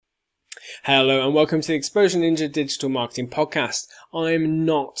Hello and welcome to the Exposure Ninja Digital Marketing Podcast. I'm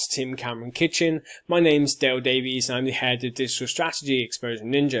not Tim Cameron Kitchen. My name's Dale Davies and I'm the head of digital strategy at Exposure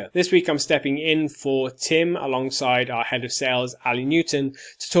Ninja. This week I'm stepping in for Tim alongside our head of sales, Ali Newton,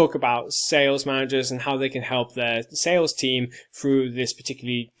 to talk about sales managers and how they can help their sales team through this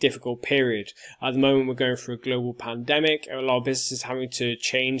particularly difficult period. At the moment we're going through a global pandemic. A lot of businesses having to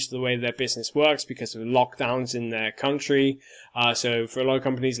change the way their business works because of lockdowns in their country. So for a lot of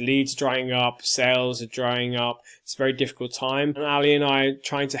companies, leads are drying up, sales are drying up. It's a very difficult time. And Ali and I are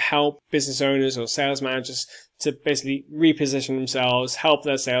trying to help business owners or sales managers to basically reposition themselves, help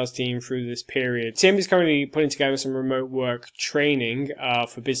their sales team through this period. Tim is currently putting together some remote work training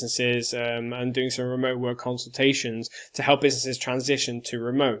for businesses and doing some remote work consultations to help businesses transition to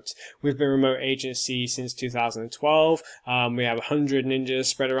remote. We've been a remote agency since 2012. We have 100 ninjas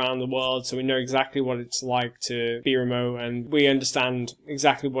spread around the world, so we know exactly what it's like to be remote, and we understand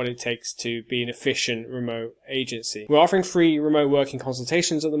exactly what it takes to be an efficient remote agency. We're offering free remote working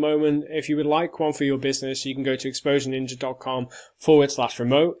consultations at the moment. If you would like one for your business, you can go to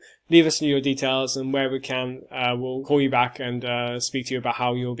exposureninja.com/remote. Leave us your details, and where we can, we'll call you back and speak to you about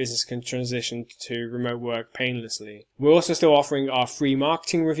how your business can transition to remote work painlessly. We're also still offering our free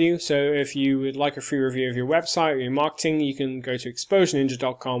marketing review. So if you would like a free review of your website or your marketing, you can go to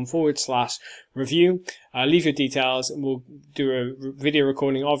exposureninja.com/review. Leave your details and we'll do a video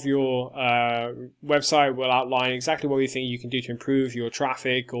recording of your website. We'll outline exactly what we think you can do to improve your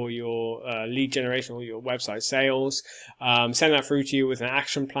traffic or your lead generation or your website sales. Send that through to you with an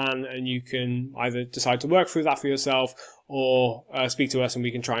action plan, and you can either decide to work through that for yourself or speak to us and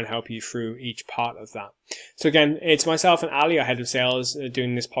we can try and help you through each part of that. So again, it's myself and Ali, our head of sales,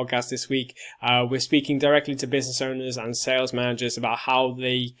 doing this podcast this week. We're speaking directly to business owners and sales managers about how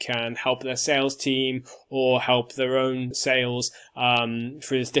they can help their sales team or help their own sales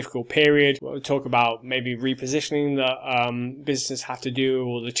through this difficult period. We'll talk about maybe repositioning that businesses have to do,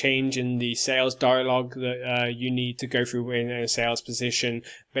 or the change in the sales dialogue that you need to go through in a sales position.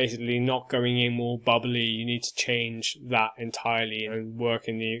 Basically not going in more bubbly. You need to change that entirely and work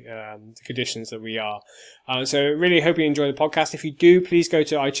in the conditions that we are. So really hope you enjoy the podcast. If you do, please go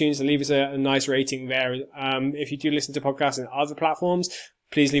to iTunes and leave us a nice rating there. If you do listen to podcasts on other platforms,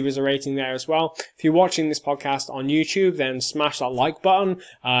 please leave us a rating there as well. If you're watching this podcast on YouTube, then smash that like button.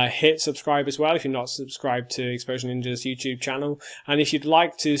 Hit subscribe as well if you're not subscribed to Exposure Ninja's YouTube channel. And if you'd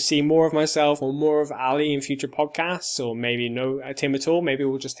like to see more of myself or more of Ali in future podcasts, or maybe no Tim at all, maybe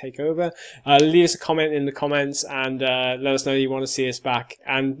we'll just take over, leave us a comment in the comments and let us know you want to see us back.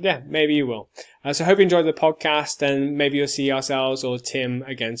 And yeah, maybe you will. So hope you enjoyed the podcast, and maybe you'll see ourselves or Tim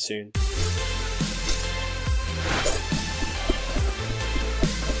again soon.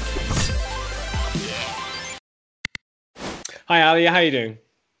 Hi Ali, how are you doing?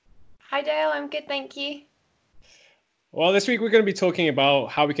 Hi Dale, I'm good, thank you. Well, this week we're going to be talking about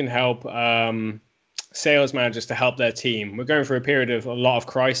how we can help sales managers to help their team. We're going through a period of a lot of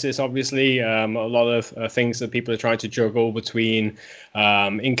crisis, obviously, a lot of things that people are trying to juggle between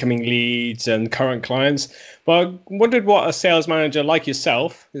incoming leads and current clients. But I wondered what a sales manager like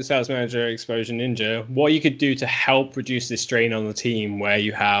yourself, the sales manager at Exposure Ninja, what you could do to help reduce this strain on the team where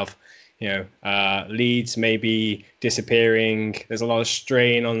you have leads maybe disappearing. There's a lot of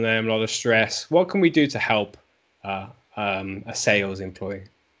strain on them, a lot of stress. What can we do to help a sales employee?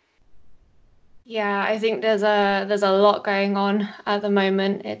 Yeah, I think there's a lot going on at the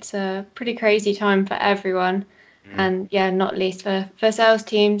moment. It's a pretty crazy time for everyone, and yeah, not least for sales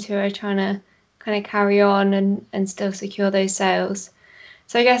teams who are trying to kind of carry on and still secure those sales.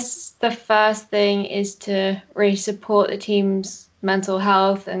 So I guess the first thing is to really support the team's mental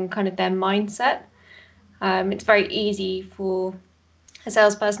health and kind of their mindset. It's very easy for a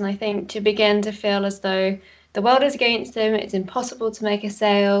salesperson, I think, to begin to feel as though the world is against them. It's impossible to make a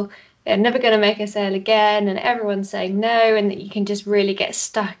sale. They're never going to make a sale again, and everyone's saying no, and that you can just really get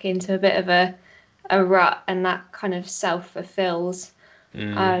stuck into a bit of a rut, and that kind of self-fulfills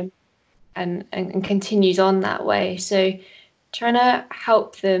and continues on that way. So trying to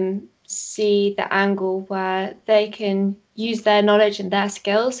help them see the angle where they can use their knowledge and their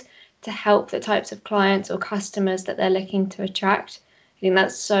skills to help the types of clients or customers that they're looking to attract. I think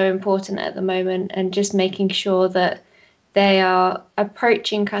that's so important at the moment, and just making sure that they are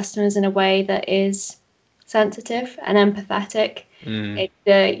approaching customers in a way that is sensitive and empathetic. It's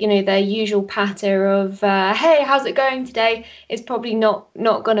their usual patter of hey, how's it going today, is probably not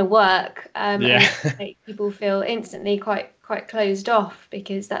going to work, and make people feel instantly quite closed off,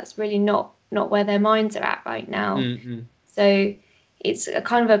 because that's really not where their minds are at right now. So it's a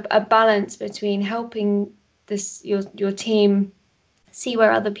kind of a balance between helping your team see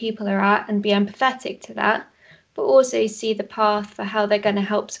where other people are at and be empathetic to that, but also see the path for how they're going to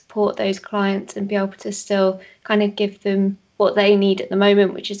help support those clients and be able to still kind of give them what they need at the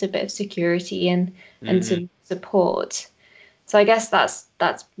moment, which is a bit of security and some support. So I guess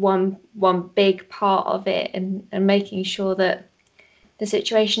that's one big part of it, and making sure that the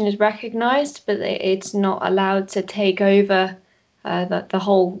situation is recognised, but it's not allowed to take over the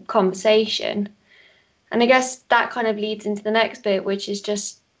whole conversation. And I guess that kind of leads into the next bit, which is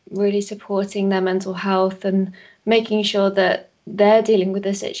just really supporting their mental health and making sure that they're dealing with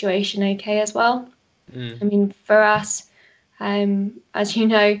the situation okay as well. I mean, for us, as you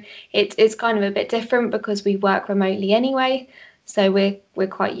know, it's kind of a bit different because we work remotely anyway, so we're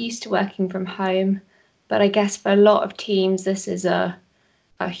quite used to working from home. But I guess for a lot of teams, this is a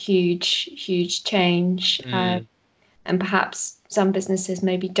huge change, and perhaps some businesses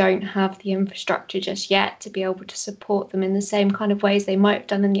maybe don't have the infrastructure just yet to be able to support them in the same kind of ways they might have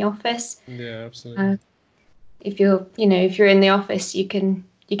done in the office. Yeah, absolutely. If you're in the office, you can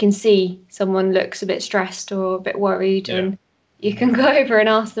see someone looks a bit stressed or a bit worried, and you can go over and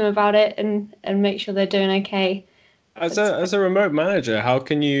ask them about it and make sure they're doing okay. As a remote manager, how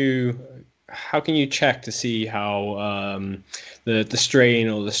can you check to see how the strain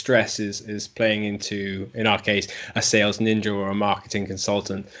or the stress is playing into, in our case, a sales ninja or a marketing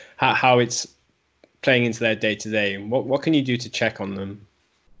consultant, how it's playing into their day to day? What can you do to check on them?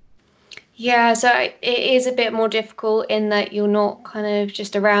 Yeah, so it is a bit more difficult in that you're not kind of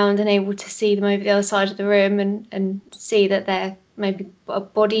just around and able to see them over the other side of the room and see that their maybe a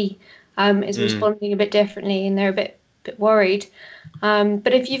body is responding a bit differently and they're a bit worried.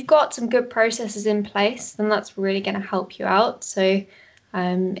 But if you've got some good processes in place, then that's really going to help you out. So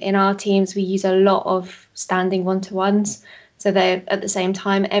in our teams, we use a lot of standing one-to-ones. So they're at the same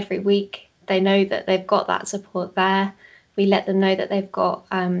time every week. They know that they've got that support there. We let them know that they've got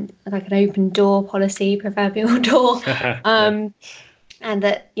like an open door policy, proverbial door, and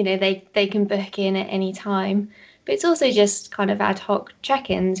that they can book in at any time. But it's also just kind of ad hoc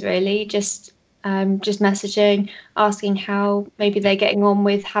check-ins, really, just messaging, asking how maybe they're getting on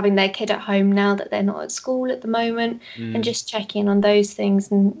with having their kid at home now that they're not at school at the moment, and just checking on those things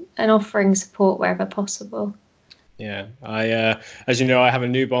and offering support wherever possible. Yeah, as you know, I have a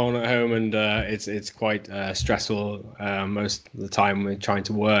newborn at home, and it's quite stressful most of the time with trying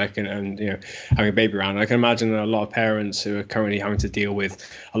to work and having a baby around. I can imagine a lot of parents who are currently having to deal with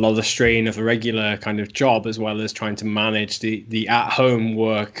a lot of the strain of a regular kind of job, as well as trying to manage the at-home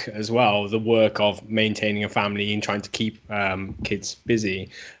work as well, the work of maintaining a family and trying to keep kids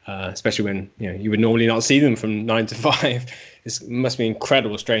busy, especially when you would normally not see them from 9 to 5. It must be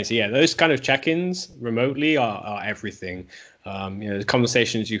incredible strain. So yeah, those kind of check-ins remotely are everything. The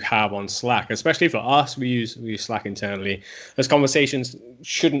conversations you have on Slack, especially for us, we use Slack internally. Those conversations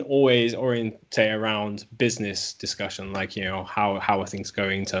shouldn't always orientate around business discussion, like how are things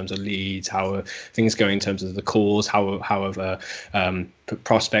going in terms of leads, how are things going in terms of the calls, how have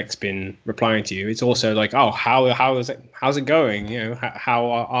prospects been replying to you. It's also like, how's it going? How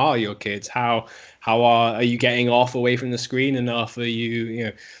are your kids? How are you getting off away from the screen enough? Are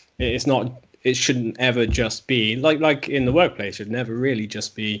you it shouldn't ever just be like in the workplace. It should never really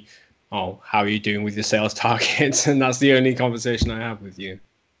just be, how are you doing with your sales targets? And that's the only conversation I have with you.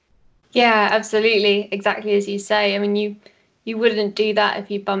 Yeah, absolutely. Exactly as you say. I mean, you wouldn't do that if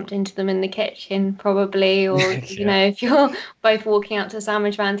you bumped into them in the kitchen, probably, or if you're both walking out to a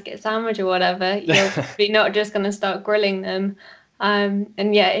sandwich van to get a sandwich or whatever, you're probably not just going to start grilling them.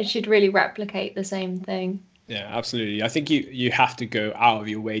 And yeah, it should really replicate the same thing. Yeah, absolutely. I think you have to go out of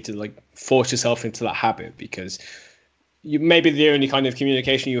your way to force yourself into that habit, because you maybe the only kind of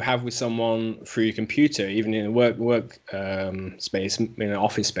communication you have with someone through your computer, even in a work space, in an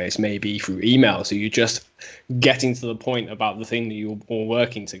office space, maybe through email. So you're just getting to the point about the thing that you're all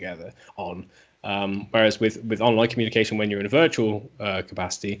working together on. Whereas with online communication, when you're in a virtual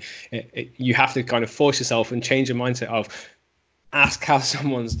capacity, you have to kind of force yourself and change your mindset of ask how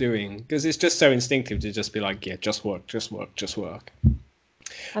someone's doing, because it's just so instinctive to just be like, yeah, just work.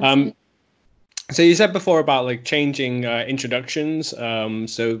 So you said before about changing introductions.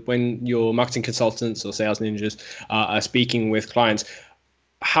 So when your marketing consultants or sales ninjas are speaking with clients,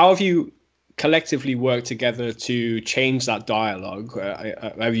 how have you collectively worked together to change that dialogue?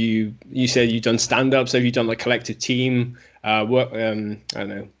 Have you said you've done stand-ups? Have you done collective team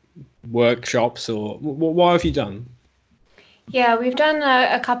workshops, or what have you done? Yeah, we've done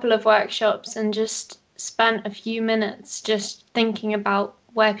a couple of workshops and just spent a few minutes just thinking about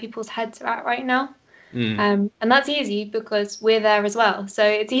where people's heads are at right now. And that's easy because we're there as well. So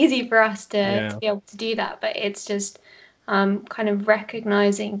it's easy for us to be able to do that. But it's just kind of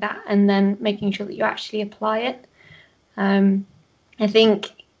recognizing that and then making sure that you actually apply it. I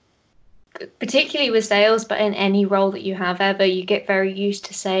think particularly with sales, but in any role that you have ever, you get very used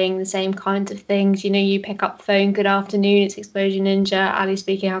to saying the same kinds of things. You pick up the phone, good afternoon, it's Explosion Ninja, Ali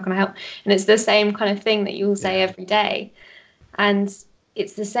speaking, how can I help? And it's the same kind of thing that you'll say every day. And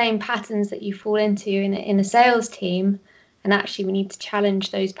it's the same patterns that you fall into in a sales team. And actually, we need to challenge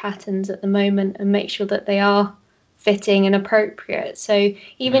those patterns at the moment and make sure that they are fitting and appropriate. So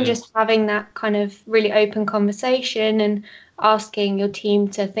even just having that kind of really open conversation and asking your team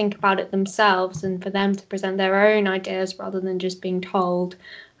to think about it themselves and for them to present their own ideas rather than just being told,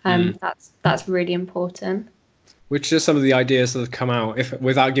 that's really important. Which are some of the ideas that have come out,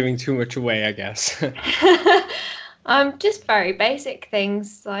 without giving too much away, I guess? Just very basic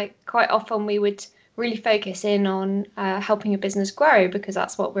things. Like quite often we would really focus in on helping a business grow because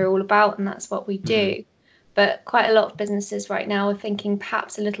that's what we're all about and that's what we do. But quite a lot of businesses right now are thinking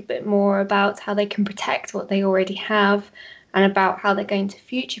perhaps a little bit more about how they can protect what they already have and about how they're going to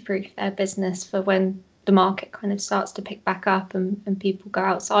future-proof their business for when the market kind of starts to pick back up and people go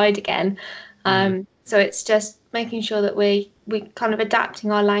outside again. So it's just making sure that we kind of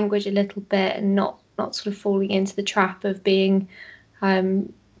adapting our language a little bit and not sort of falling into the trap of being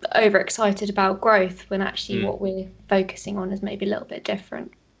overexcited about growth when actually what we're focusing on is maybe a little bit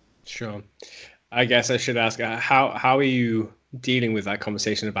different. Sure. I guess I should ask, how are you dealing with that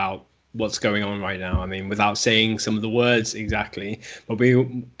conversation about what's going on right now? I mean, without saying some of the words exactly, but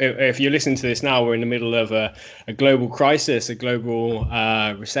if you listen to this now, we're in the middle of a global crisis, a global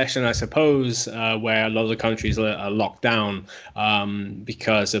recession, I suppose, where a lot of the countries are locked down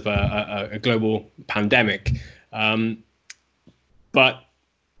because of a global pandemic. But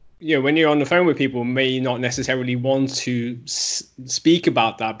when you're on the phone with people, may not necessarily want to speak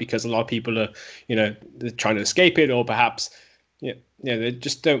about that because a lot of people are, they're trying to escape it, or perhaps, they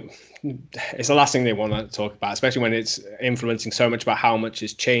just don't. It's the last thing they want to talk about, especially when it's influencing so much about how much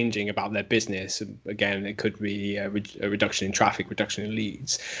is changing about their business. Again, it could be a reduction in traffic, reduction in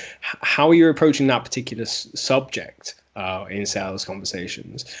leads. How are you approaching that particular subject in sales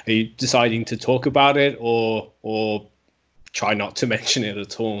conversations? Are you deciding to talk about it or try not to mention it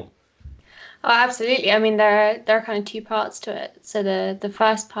at all? Oh, absolutely. I mean, there are kind of two parts to it. So the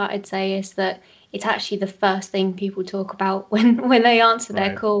first part I'd say is that it's actually the first thing people talk about when they answer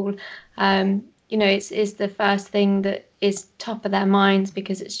their call. It's the first thing that is top of their minds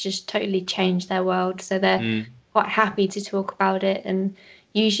because it's just totally changed their world. So they're quite happy to talk about it. And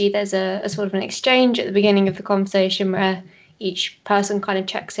usually there's a sort of an exchange at the beginning of the conversation where each person kind of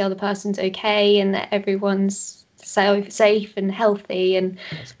checks the other person's okay and that everyone's safe and healthy, and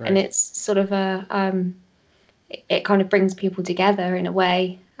it's sort of it kind of brings people together in a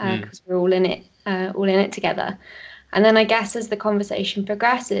way because we're all in it together. And then I guess as the conversation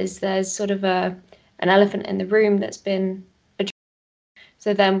progresses, there's sort of an elephant in the room that's been addressed.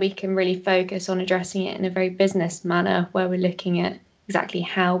 So then we can really focus on addressing it in a very business manner where we're looking at exactly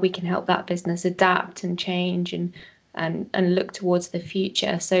how we can help that business adapt and change and look towards the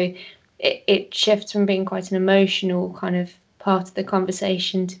future. So it shifts from being quite an emotional kind of part of the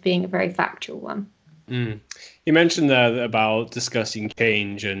conversation to being a very factual one. You mentioned there about discussing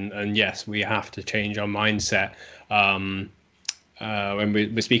change, and yes, we have to change our mindset when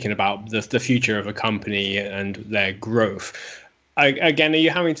we're speaking about the future of a company and their growth. Again, are you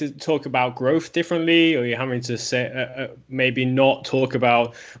having to talk about growth differently, or are you having to say maybe not talk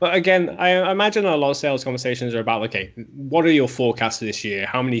about? Well, again, I imagine a lot of sales conversations are about, okay, what are your forecasts for this year?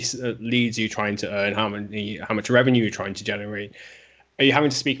 How many leads are you trying to earn? How much revenue are you trying to generate? Are you having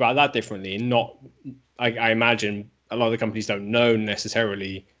to speak about that differently? And not, I imagine a lot of the companies don't know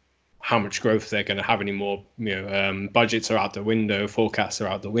necessarily how much growth they're going to have anymore. Budgets are out the window, forecasts are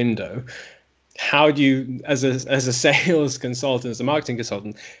out the window. How do you, as a sales consultant, as a marketing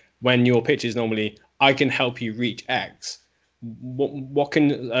consultant, when your pitch is normally, I can help you reach X, what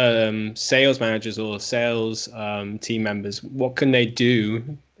can sales managers or sales team members, what can they do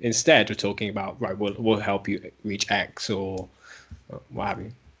instead of talking about, right, we'll help you reach X or what have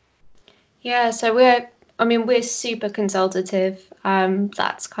you? Yeah, so we're super consultative.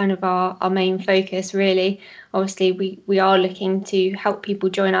 That's kind of our main focus, really. Obviously, we are looking to help people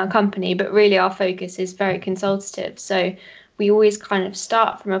join our company, but really our focus is very consultative. So we always kind of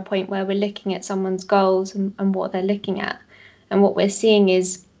start from a point where we're looking at someone's goals and what they're looking at. And what we're seeing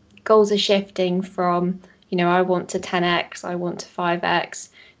is goals are shifting from, I want to 10x, I want to 5x,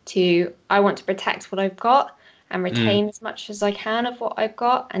 to I want to protect what I've got and retain as much as I can of what I've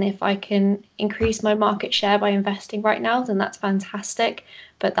got. And if I can increase my market share by investing right now, then that's fantastic.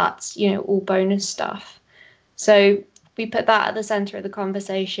 But that's, all bonus stuff. So we put that at the center of the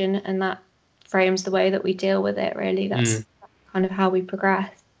conversation, and that frames the way that we deal with it. Really, that's kind of how we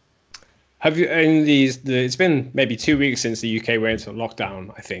progress. Have you it's been maybe 2 weeks since the UK went into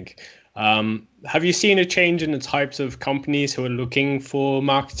lockdown, I think. Have you seen a change in the types of companies who are looking for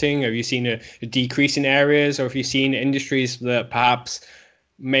marketing? Have you seen a decrease in areas, or have you seen industries that perhaps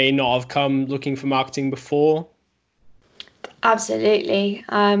may not have come looking for marketing before? Absolutely.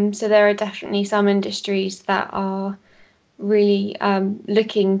 So there are definitely some industries that are really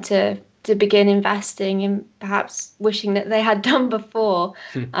looking to begin investing, and perhaps wishing that they had done before,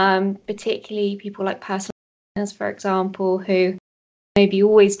 particularly people like personal trainers, for example, who maybe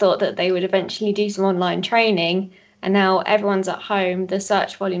always thought that they would eventually do some online training, and now everyone's at home, the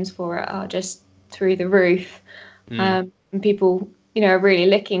search volumes for it are just through the roof, and people are really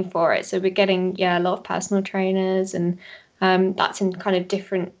looking for it. So we're getting a lot of personal trainers, and that's in kind of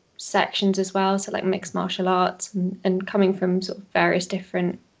different sections as well, so like mixed martial arts, and coming from sort of various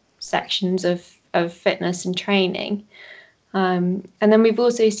different sections of fitness and training. And then we've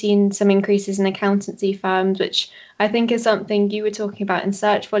also seen some increases in accountancy firms, which I think is something you were talking about in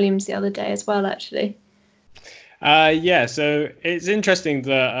search volumes the other day as well, actually. So it's interesting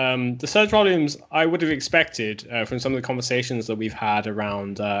that the search volumes, I would have expected from some of the conversations that we've had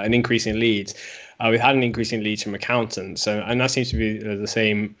around an increase in leads. We've had an increase in leads from accountants, and that seems to be the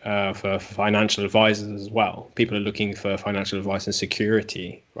same for financial advisors as well. People are looking for financial advice and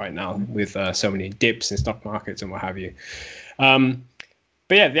security right now with so many dips in stock markets and what have you.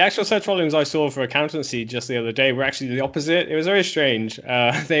 But yeah, the actual search volumes I saw for accountancy just the other day were actually the opposite. It was very strange.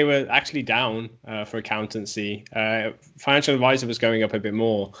 They were actually down for accountancy. Financial advisor was going up a bit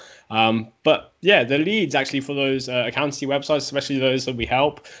more. But yeah, the leads actually for those accountancy websites, especially those that we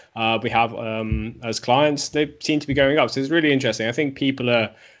help, we have as clients, they seem to be going up. So it's really interesting. I think people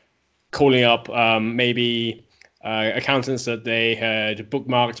are calling up maybe accountants that they had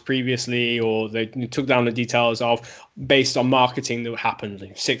bookmarked previously, or they took down the details of based on marketing that happened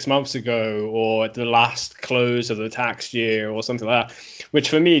 6 months ago, or at the last close of the tax year, or something like that, which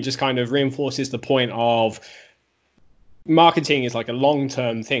for me just kind of reinforces the point of marketing is like a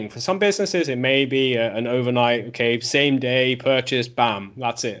long-term thing. For some businesses, it may be an overnight, same day purchase, bam,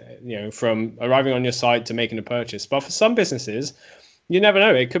 that's it, from arriving on your site to making a purchase. But for some businesses, you never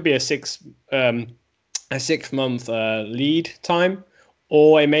know. It could be a 6-month lead time,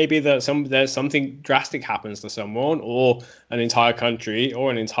 or it may be that there's something drastic happens to someone, or an entire country,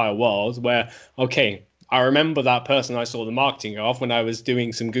 or an entire world, where I remember that person I saw the marketing of when I was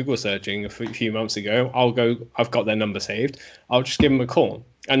doing some Google searching a few months ago. I've got their number saved, I'll just give them a call.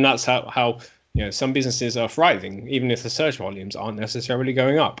 And that's how some businesses are thriving, even if the search volumes aren't necessarily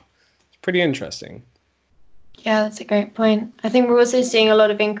going up. It's pretty interesting. Yeah, that's a great point. I think we're also seeing a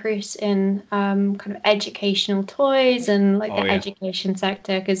lot of increase in kind of educational toys and education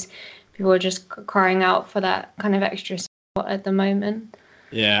sector, because people are just crying out for that kind of extra support at the moment.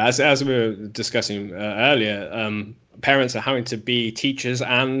 Yeah, as we were discussing earlier, parents are having to be teachers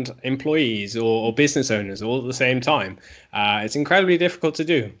and employees or business owners all at the same time. It's incredibly difficult to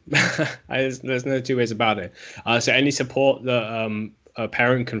do. There's no two ways about it. So any support that a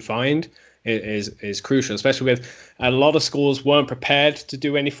parent can find is crucial, especially with a lot of schools weren't prepared to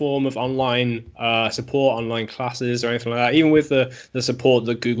do any form of online support, online classes or anything like that. Even with the support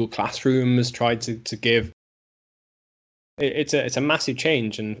that Google Classroom has tried to give, it's a massive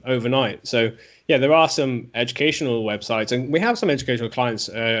change and overnight. So yeah, there are some educational websites, and we have some educational clients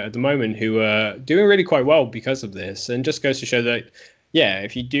at the moment who are doing really quite well because of this. And just goes to show that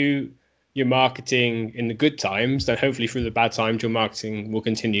if you do your marketing in the good times, then hopefully through the bad times, your marketing will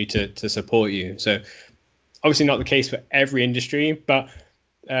continue to support you. So obviously not the case for every industry, but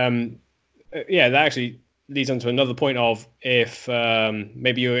that actually leads on to another point of if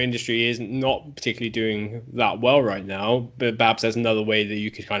maybe your industry is not particularly doing that well right now, but perhaps there's another way that you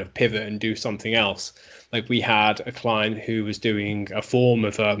could kind of pivot and do something else. Like we had a client who was doing a form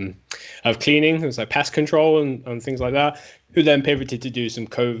of cleaning, it was like pest control and things like that, who then pivoted to do some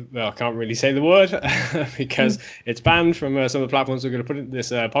I can't really say the word because it's banned from some of the platforms we're going to put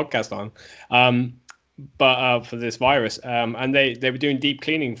this podcast on. But for this virus, and they were doing deep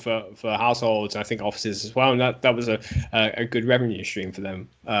cleaning for households, and I think offices as well, and that was a good revenue stream for them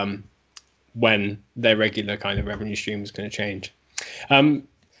when their regular kind of revenue stream was going to change.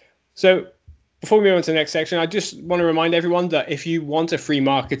 So before we move on to the next section, I just want to remind everyone that if you want a free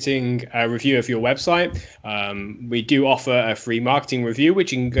marketing review of your website, we do offer a free marketing review,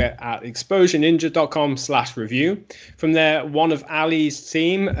 which you can get at exposureninja.com/review. From there, one of Ali's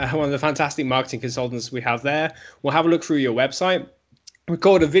team, one of the fantastic marketing consultants we have there, will have a look through your website,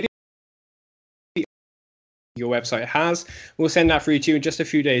 record a video your website has. We'll send that through to you in just a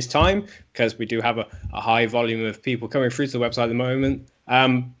few days' time, because we do have a high volume of people coming through to the website at the moment.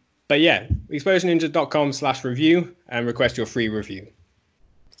 But yeah, exposureninja.com/review and request your free review.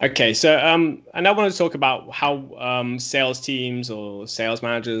 Okay, so and I want to talk about how sales teams or sales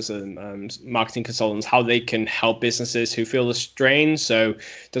managers and marketing consultants, how they can help businesses who feel the strain. So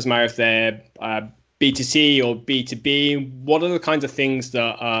it doesn't matter if they're B2C or B2B. What are the kinds of things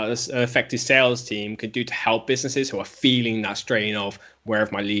that an effective sales team could do to help businesses who are feeling that strain of, where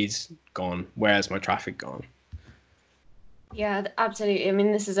have my leads gone? Where has my traffic gone? Yeah, absolutely. I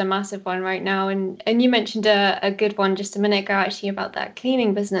mean, this is a massive one right now. And you mentioned a good one just a minute ago, actually, about that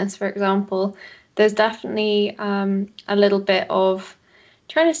cleaning business, for example. There's definitely a little bit of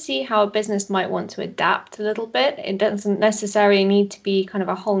trying to see how a business might want to adapt a little bit. It doesn't necessarily need to be kind of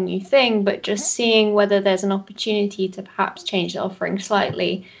a whole new thing, but just seeing whether there's an opportunity to perhaps change the offering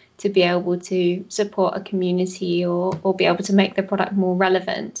slightly to be able to support a community or be able to make the product more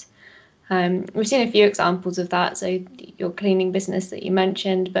relevant. We've seen a few examples of that. So your cleaning business that you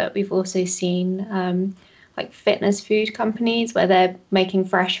mentioned, but we've also seen like fitness food companies where they're making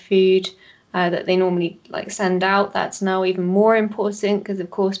fresh food that they normally like send out. That's now even more important because, of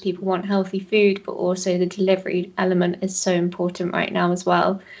course, people want healthy food, but also the delivery element is so important right now as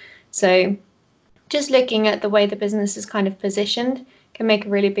well. So just looking at the way the business is kind of positioned can make a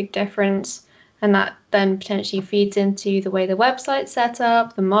really big difference. And that then potentially feeds into the way the website's set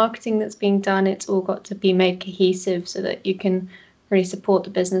up, the marketing that's being done. It's all got to be made cohesive so that you can really support the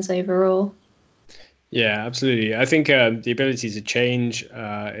business overall. Yeah, absolutely. I think the ability to change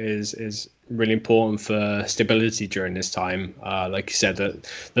is really important for stability during this time. Like you said, that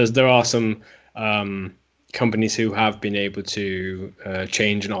there are some companies who have been able to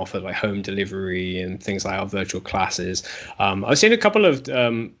change and offer like home delivery and things like our virtual classes. I've seen a couple of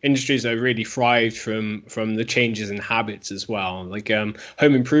industries that have really thrived from the changes in habits as well. Like home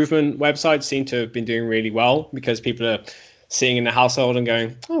improvement websites seem to have been doing really well because people are seeing in the household and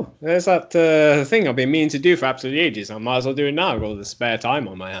going, oh, there's that thing I've been meaning to do for absolutely ages. I might as well do it now. I've got all the spare time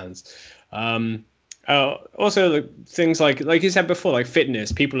on my hands. Also, things like you said before, like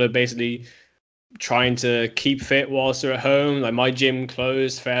fitness. People are basically trying to keep fit whilst they're at home. Like my gym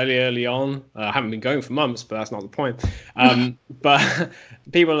closed fairly early on. I haven't been going for months, but that's not the point. But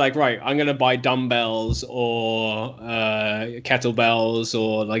people are like, right, I'm going to buy dumbbells or kettlebells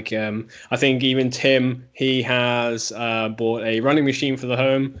or like, I think even Tim, he has bought a running machine for the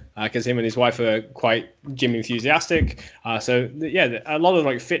home because him and his wife are quite gym enthusiastic. So yeah, a lot of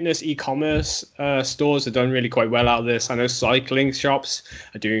like fitness e-commerce stores have done really quite well out of this. I know cycling shops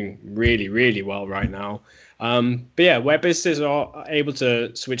are doing really, really well right now. But yeah, where businesses are able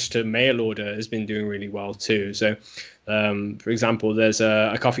to switch to mail order has been doing really well too. So for example, there's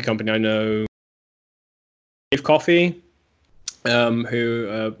a coffee company I know, Brave Coffee,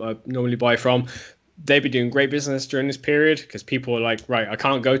 who I normally buy from. They've been doing great business during this period because people are like, right, I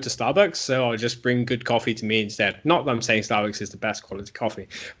can't go to Starbucks, so I'll just bring good coffee to me instead. Not that I'm saying Starbucks is the best quality coffee,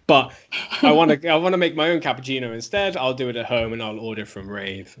 but I want to make my own cappuccino instead. I'll do it at home and I'll order from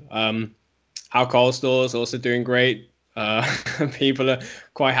Rave. Alcohol stores also doing great. People are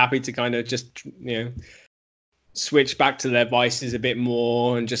quite happy to kind of just, switch back to their vices a bit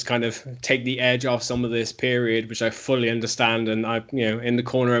more and just kind of take the edge off some of this period, which I fully understand. And I, in the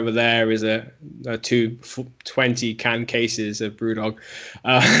corner over there is a 20 can cases of Brewdog.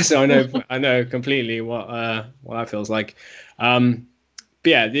 So I know completely what that feels like. But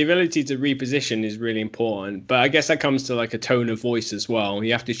yeah, the ability to reposition is really important. But I guess that comes to like a tone of voice as well.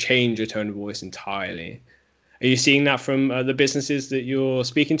 You have to change your tone of voice entirely. Are you seeing that from the businesses that you're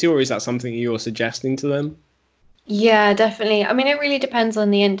speaking to, or is that something you're suggesting to them? Yeah, definitely. I mean, it really depends on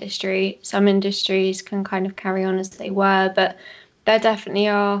the industry. Some industries can kind of carry on as they were, but there definitely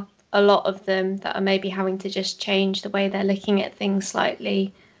are a lot of them that are maybe having to just change the way they're looking at things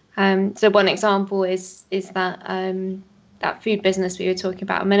slightly. So one example is that that food business we were talking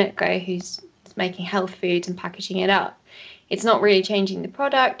about a minute ago, who's making health foods and packaging it up. It's not really changing the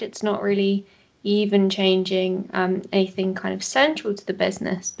product. It's not really even changing anything kind of central to the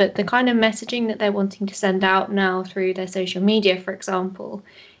business, but the kind of messaging that they're wanting to send out now through their social media, for example,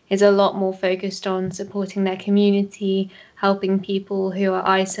 is a lot more focused on supporting their community, helping people who are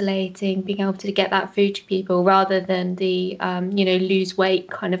isolating, being able to get that food to people rather than the lose weight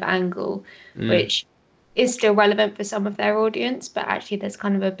kind of angle, which is still relevant for some of their audience, but actually there's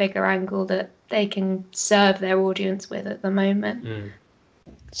kind of a bigger angle that they can serve their audience with at the moment.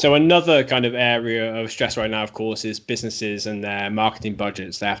 So another kind of area of stress right now, of course, is businesses and their marketing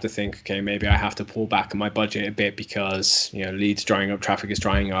budgets. They have to think, okay, maybe I have to pull back on my budget a bit because leads drying up, traffic is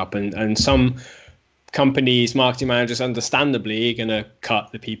drying up, and some companies, marketing managers, understandably, are going to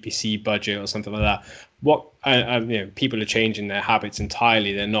cut the PPC budget or something like that. People are changing their habits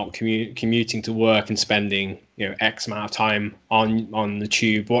entirely. They're not commuting to work and spending X amount of time on the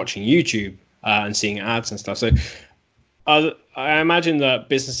tube watching YouTube and seeing ads and stuff. So I imagine that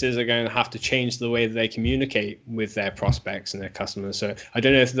businesses are going to have to change the way that they communicate with their prospects and their customers. So I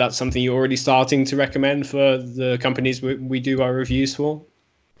don't know if that's something you're already starting to recommend for the companies we do our reviews for.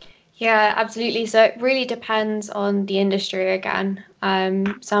 Yeah, absolutely. So it really depends on the industry again.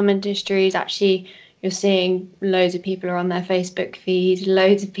 Some industries actually, you're seeing loads of people are on their Facebook feed,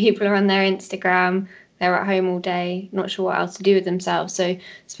 loads of people are on their Instagram, they're at home all day, not sure what else to do with themselves. So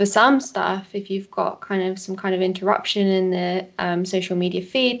for some stuff, if you've got some kind of interruption in the social media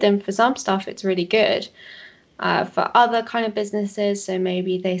feed, then for some stuff it's really good. For other kind of businesses, so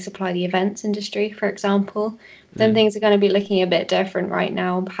maybe they supply the events industry, for example, then things are going to be looking a bit different right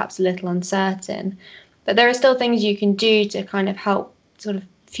now and perhaps a little uncertain. But there are still things you can do to kind of help sort of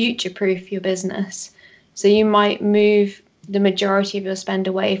future-proof your business. So you might move the majority of your spend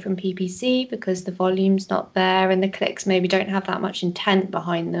away from PPC because the volume's not there and the clicks maybe don't have that much intent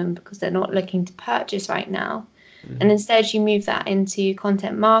behind them because they're not looking to purchase right now. And instead you move that into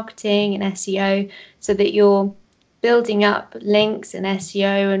content marketing and SEO so that you're building up links and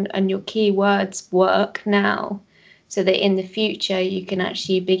SEO and your keywords work now so that in the future you can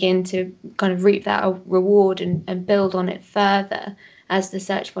actually begin to kind of reap that reward and build on it further as the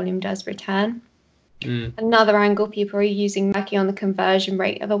search volume does return. Another angle people are working on the conversion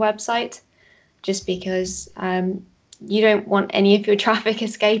rate of a website, just because you don't want any of your traffic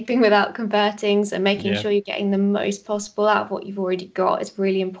escaping without converting. So making sure you're getting the most possible out of what you've already got is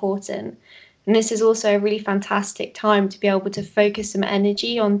really important. And this is also a really fantastic time to be able to focus some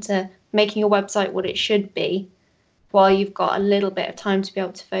energy onto making your website what it should be while you've got a little bit of time to be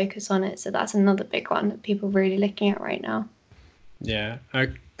able to focus on it. So that's another big one that people are really looking at right now. Yeah, I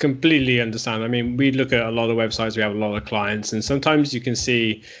completely understand. I mean, we look at a lot of websites, we have a lot of clients, and sometimes you can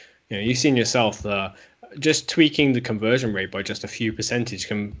see, you've seen yourself that just tweaking the conversion rate by just a few percentage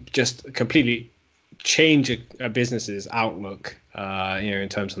can just completely change a business's outlook, in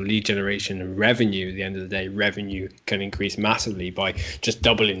terms of lead generation and revenue. At the end of the day, revenue can increase massively by just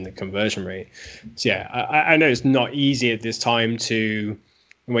doubling the conversion rate. So yeah, I know it's not easy at this time to,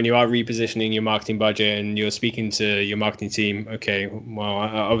 when you are repositioning your marketing budget and you're speaking to your marketing team, okay, well,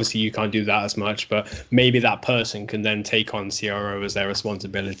 obviously you can't do that as much, but maybe that person can then take on CRO as their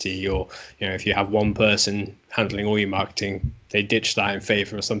responsibility. Or, if you have one person handling all your marketing, they ditch that in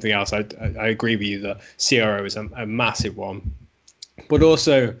favor of something else. I agree with you that CRO is a massive one. But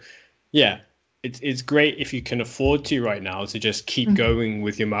also, yeah, it's great if you can afford to right now to just keep going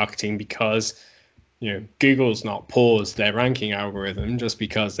with your marketing, because Google's not paused their ranking algorithm just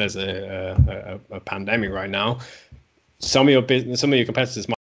because there's a pandemic right now. Some of your competitors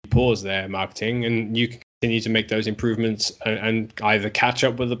might pause their marketing, and you can continue to make those improvements and either catch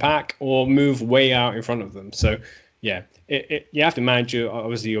up with the pack or move way out in front of them. So yeah, you have to manage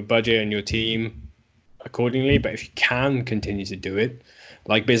your budget and your team accordingly. But if you can continue to do it,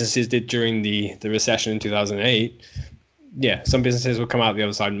 like businesses did during the recession in 2008. Yeah, some businesses will come out the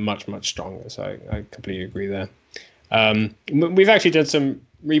other side much, much stronger. So I completely agree there. We've actually done some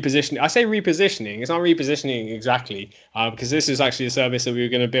repositioning. I say repositioning. It's not repositioning exactly, because this is actually a service that we were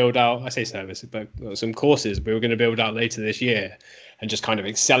going to build out. I say service, but some courses we were going to build out later this year, and just kind of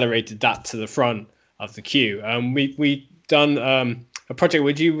accelerated that to the front of the queue. We done a project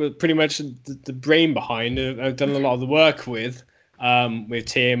which you were pretty much the brain behind. I've done a lot of the work with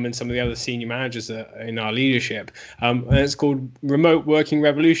Tim and some of the other senior managers in our leadership. And it's called Remote Working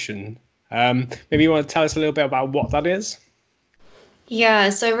Revolution. Maybe you want to tell us a little bit about what that is? Yeah,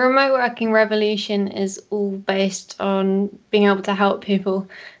 so Remote Working Revolution is all based on being able to help people.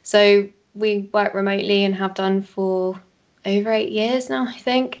 So we work remotely and have done for over 8 years now, I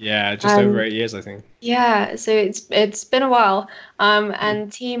think. Yeah, just over 8 years, I think. Yeah, so it's been a while,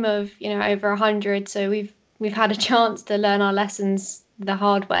 and team of over 100. So we've had a chance to learn our lessons the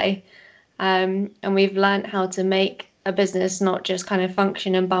hard way, and we've learned how to make a business not just kind of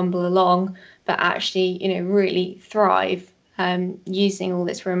function and bumble along, but actually really thrive using all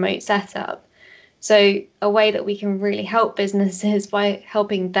this remote setup. So a way that we can really help businesses by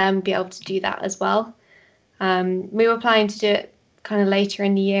helping them be able to do that as well. We were planning to do it kind of later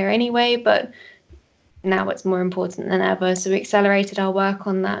in the year anyway, but now it's more important than ever. So we accelerated our work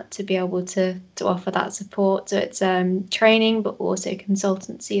on that to be able to offer that support. So it's training, but also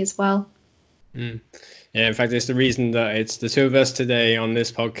consultancy as well. Mm. Yeah, in fact, it's the reason that it's the two of us today on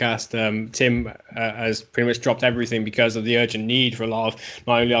this podcast. Tim has pretty much dropped everything because of the urgent need for a lot of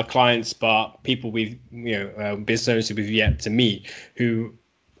not only our clients but people we've, business owners who we've yet to meet, who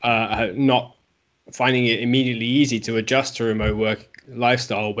are not finding it immediately easy to adjust to remote work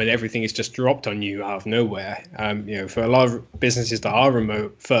lifestyle when everything is just dropped on you out of nowhere. For a lot of businesses that are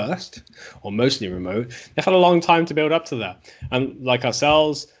remote first or mostly remote, they've had a long time to build up to that. And like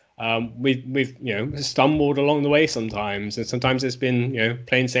ourselves, we've stumbled along the way sometimes, and sometimes it's been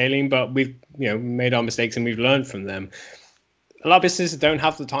plain sailing, but we've made our mistakes and we've learned from them. A lot of businesses don't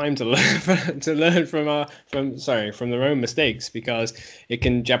have the time to learn from their own mistakes, because it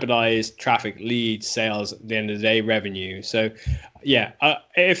can jeopardize traffic, leads, sales, at the end of the day, revenue. So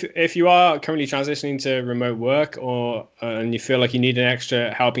if you are currently transitioning to remote work, or and you feel like you need an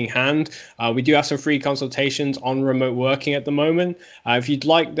extra helping hand, we do have some free consultations on remote working at the moment. If you'd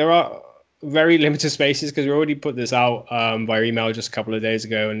like, there are very limited spaces, because we already put this out via email just a couple of days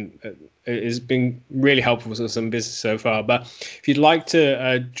ago, and it has been really helpful for some business so far. But if you'd like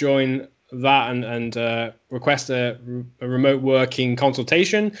to join that and request a remote working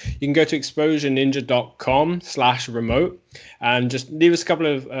consultation, you can go to exposureninja.com/remote and just leave us a couple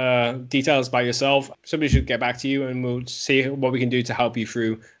of details by yourself. Somebody should get back to you, and we'll see what we can do to help you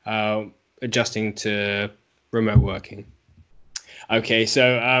through adjusting to remote working. Okay,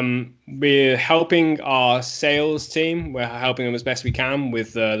 so we're helping our sales team. We're helping them as best we can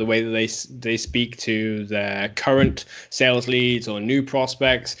with the way that they speak to their current sales leads or new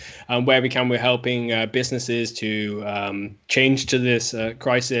prospects. Where we can, we're helping businesses to change to this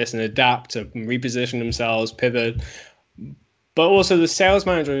crisis and adapt, to reposition themselves, pivot. But also the sales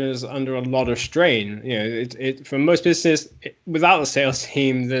manager is under a lot of strain. For most businesses, without a sales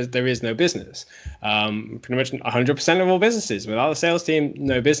team, there is no business. Pretty much 100% of all businesses, without a sales team,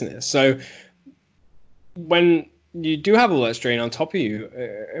 no business. So when you do have all that strain on top of you,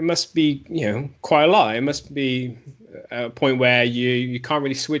 it must be quite a lot. It must be a point where you can't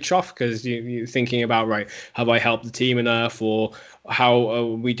really switch off, because you're thinking about, right, have I helped the team enough, or how are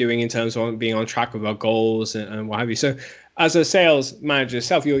we doing in terms of being on track with our goals and what have you. So as a sales manager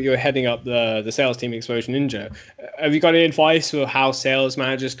yourself, you're heading up the sales team at Exposure Ninja. Have you got any advice for how sales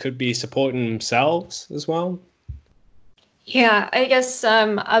managers could be supporting themselves as well? Yeah, I guess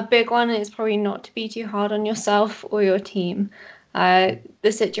a big one is probably not to be too hard on yourself or your team. The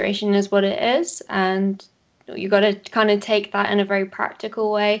situation is what it is, and you got to kind of take that in a very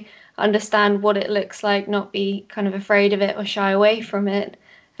practical way, understand what it looks like, not be kind of afraid of it or shy away from it,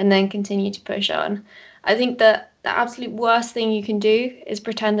 and then continue to push on. I think that the absolute worst thing you can do is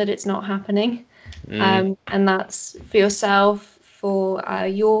pretend that it's not happening. And that's for yourself, for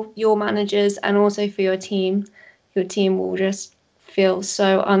your managers, and also for your team. Your team will just feel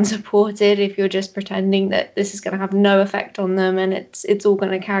so unsupported if you're just pretending that this is going to have no effect on them, and it's all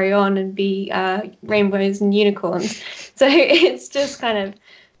going to carry on and be rainbows and unicorns. So it's just kind of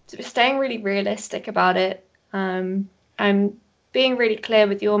staying really realistic about it. I'm being really clear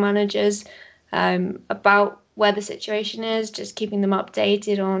with your managers about where the situation is, just keeping them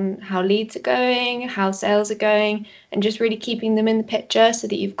updated on how leads are going, how sales are going, and just really keeping them in the picture so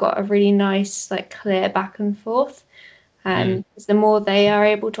that you've got a really nice, clear back and forth. Because the more they are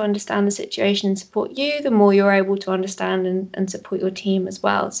able to understand the situation and support you, the more you're able to understand and support your team as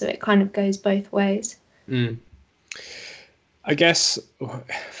well. So it kind of goes both ways. I guess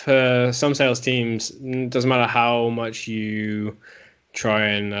for some sales teams, it doesn't matter how much you try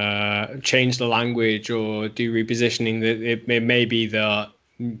and change the language or do repositioning, that it may be that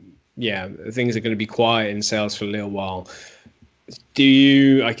things are going to be quiet in sales for a little while. Do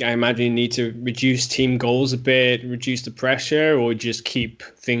you, I imagine, you need to reduce team goals a bit, reduce the pressure, or just keep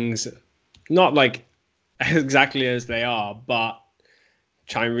things not like exactly as they are, but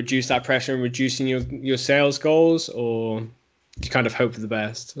try and reduce that pressure and reducing your sales goals, or you kind of hope for the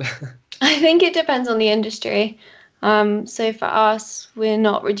best? I think it depends on the industry. So for us, we're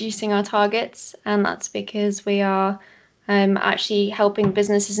not reducing our targets, and that's because we are actually helping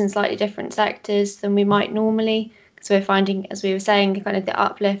businesses in slightly different sectors than we might normally. So we're finding, as we were saying, kind of the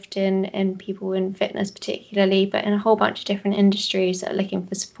uplift in people in fitness particularly, but in a whole bunch of different industries that are looking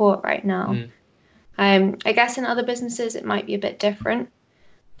for support right now. I guess in other businesses it might be a bit different,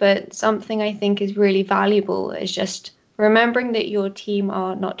 but something I think is really valuable is just remembering that your team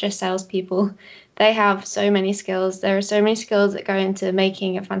are not just salespeople. They have so many skills. There are so many skills that go into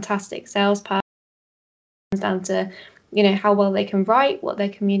making a fantastic salesperson, down to how well they can write, what their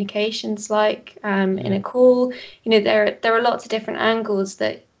communication's like in a call. There are lots of different angles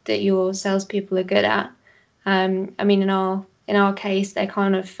that your salespeople are good at. In in our case, they're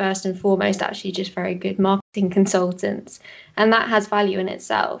kind of first and foremost actually just very good marketing consultants, and that has value in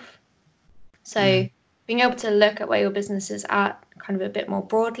itself. So being able to look at where your business is at kind of a bit more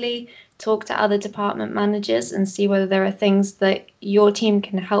broadly, talk to other department managers and see whether there are things that your team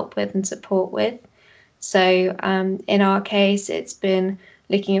can help with and support with. So in our case, it's been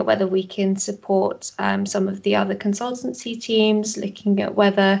looking at whether we can support some of the other consultancy teams, looking at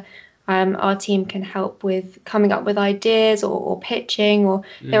whether our team can help with coming up with ideas or pitching, or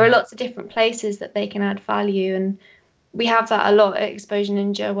there are lots of different places that they can add value. And we have that a lot at Exposure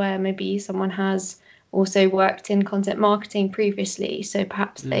Ninja, where maybe someone has also worked in content marketing previously, so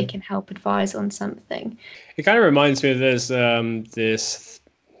perhaps they can help advise on something. It kind of reminds me of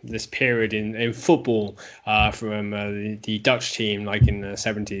this period in football from the Dutch team, like in the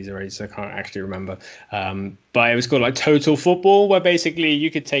 70s or 80s. I can't actually remember. But it was called like Total Football, where basically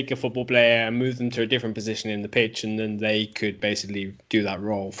you could take a football player and move them to a different position in the pitch, and then they could basically do that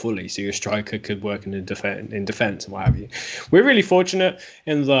role fully. So your striker could work in defense and what have you. We're really fortunate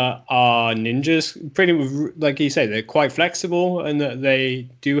in that our ninjas, pretty like you say, they're quite flexible, and that they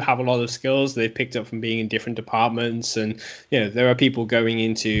do have a lot of skills they've picked up from being in different departments. And there are people going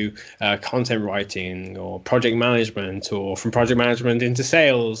into content writing or project management, or from project management into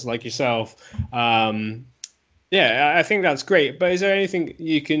sales, like yourself. Yeah, I think that's great. But is there anything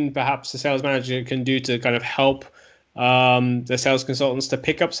you can, perhaps the sales manager can do to kind of help the sales consultants to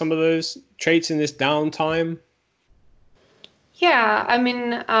pick up some of those traits in this downtime? Yeah, I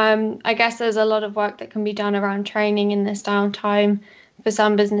mean, I guess there's a lot of work that can be done around training in this downtime. For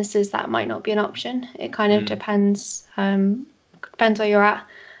some businesses, that might not be an option. It kind of depends where you're at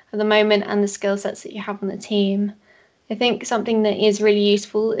the moment and the skill sets that you have on the team. I think something that is really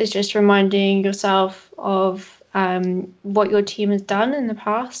useful is just reminding yourself of what your team has done in the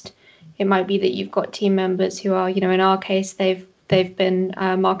past. It might be that you've got team members who are, in our case, they've been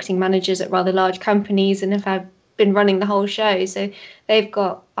marketing managers at rather large companies and have been running the whole show. So they've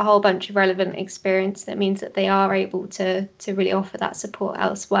got a whole bunch of relevant experience that means that they are able to really offer that support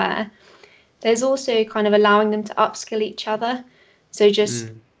elsewhere. There's also kind of allowing them to upskill each other. So just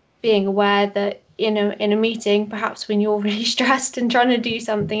being aware that in a meeting, perhaps when you're really stressed and trying to do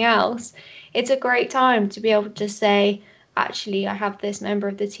something else, it's a great time to be able to say, actually, I have this member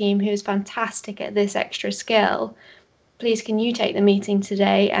of the team who is fantastic at this extra skill. Please, can you take the meeting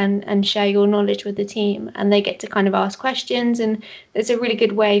today and share your knowledge with the team? And they get to kind of ask questions, and it's a really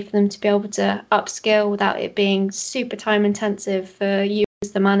good way for them to be able to upskill without it being super time intensive for you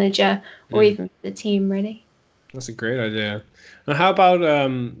as the manager or even for the team, really. That's a great idea. And how about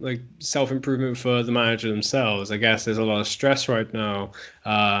like self-improvement for the manager themselves? I guess there's a lot of stress right now,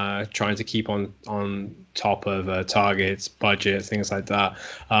 trying to keep on top of targets, budget, things like that.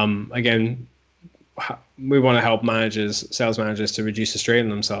 Again, we want to help sales managers to reduce the strain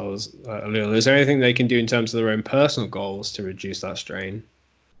on themselves a little. Is there anything they can do in terms of their own personal goals to reduce that strain?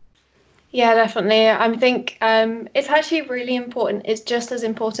 Yeah, definitely. I think it's actually really important. It's just as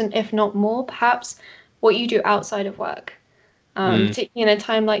important, if not more, perhaps, what you do outside of work. Particularly in a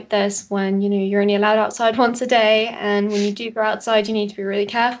time like this, when you're only allowed outside once a day, and when you do go outside, you need to be really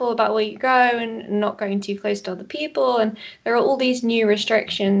careful about where you go and not going too close to other people. And there are all these new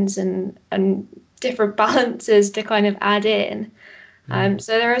restrictions and different balances to kind of add in.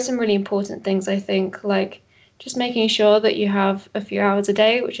 So there are some really important things, I think, like just making sure that you have a few hours a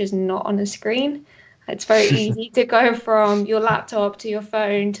day which is not on a screen. It's very easy to go from your laptop to your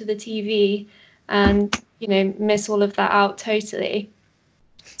phone to the TV and miss all of that out totally.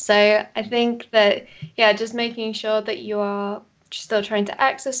 So I think that, just making sure that you are still trying to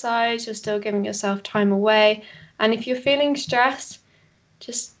exercise, you're still giving yourself time away. And if you're feeling stressed,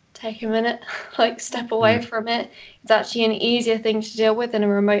 just take a minute, step away from it. It's actually an easier thing to deal with in a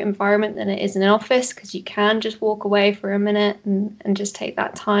remote environment than it is in an office, because you can just walk away for a minute and just take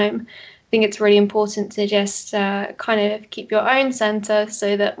that time. I think it's really important to just kind of keep your own center,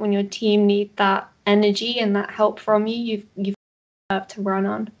 so that when your team need that energy and that help from you, you've to run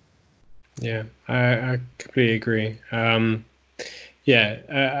on. Yeah, I completely agree. I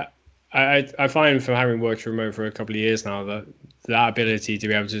find, from having worked remote for a couple of years now, that ability to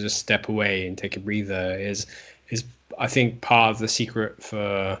be able to just step away and take a breather is I think part of the secret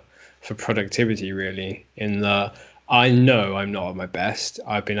for productivity, really. In that I know I'm not at my best.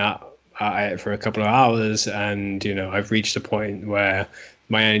 I've been at it for a couple of hours, and I've reached a point where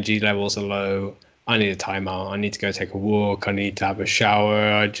my energy levels are low. I need a timeout. I need to go take a walk. I need to have a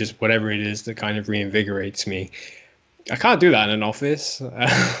shower. Whatever it is that kind of reinvigorates me. I can't do that in an office.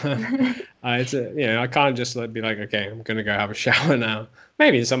 I can't just be like, okay, I'm going to go have a shower now.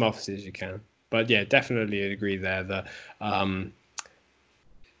 Maybe in some offices you can. But yeah, definitely agree there that kind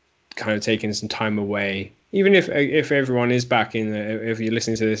of taking some time away, even if everyone is back in, if you're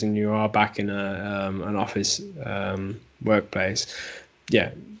listening to this and you are back in an office workplace,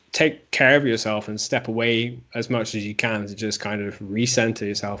 yeah, take care of yourself and step away as much as you can to just kind of recenter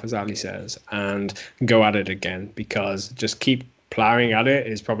yourself, as Ali says, and go at it again, because just keep plowing at it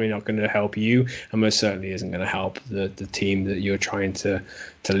is probably not going to help you, and most certainly isn't going to help the team that you're trying to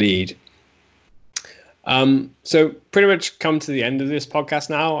lead. So pretty much come to the end of this podcast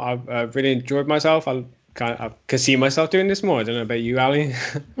now. I've really enjoyed myself. I could see myself doing this more. I don't know about you, Ali.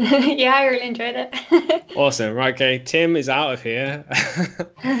 Yeah, I really enjoyed it. Awesome. Right, okay. Tim is out of here.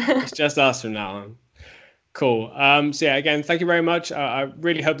 It's just us from now on. Cool. So yeah, again, thank you very much. I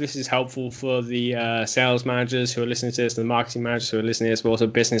really hope this is helpful for the sales managers who are listening to this, the marketing managers who are listening to this, but also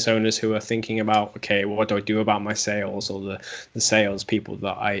business owners who are thinking about, okay, what do I do about my sales, or the sales people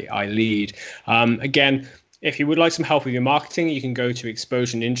that I lead. Again, if you would like some help with your marketing, you can go to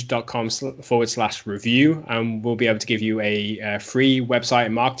exposureninja.com/review, and we'll be able to give you a free website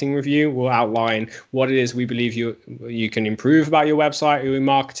and marketing review. We'll outline what it is we believe you can improve about your website or your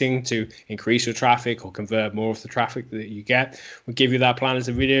marketing to increase your traffic or convert more of the traffic that you get. We'll give you that plan as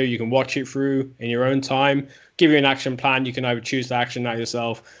a video. You can watch it through in your own time, give you an action plan. You can either choose to action that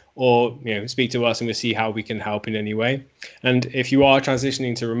yourself, or speak to us and we'll see how we can help in any way. And if you are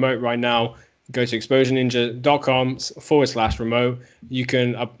transitioning to remote right now, go to exposureninja.com/remote. You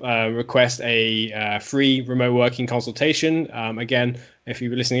can request a free remote working consultation. Again, if you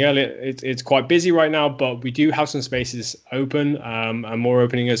were listening earlier, it's quite busy right now, but we do have some spaces open, and more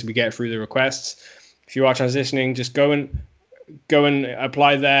opening as we get through the requests. If you are transitioning, just go and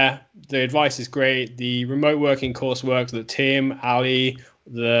apply there. The advice is great. The remote working coursework that Tim, Ali,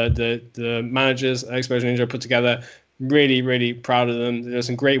 the managers at Exposure Ninja put together, really, really proud of them. There's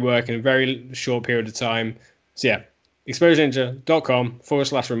some great work in a very short period of time. So yeah,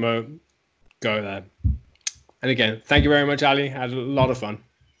 exposureninja.com/remote. Go there. And again, thank you very much, Ali. Had a lot of fun.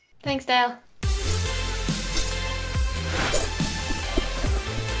 Thanks, Dale.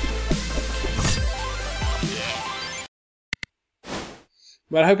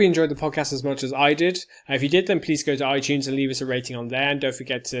 Well, I hope you enjoyed the podcast as much as I did. If you did, then please go to iTunes and leave us a rating on there. And don't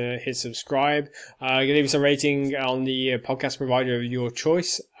forget to hit subscribe. You can leave us a rating on the podcast provider of your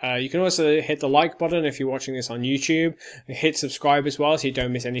choice. You can also hit the like button if you're watching this on YouTube. Hit subscribe as well so you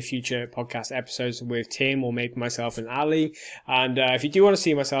don't miss any future podcast episodes with Tim or maybe myself and Ali. And if you do want to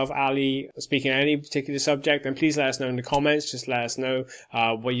see myself, Ali, speaking on any particular subject, then please let us know in the comments. Just let us know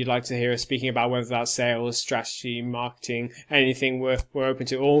what you'd like to hear us speaking about, whether that's sales, strategy, marketing, anything. We're open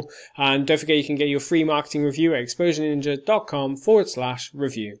to all. And don't forget, you can get your free marketing review at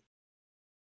exposureninja.com/review.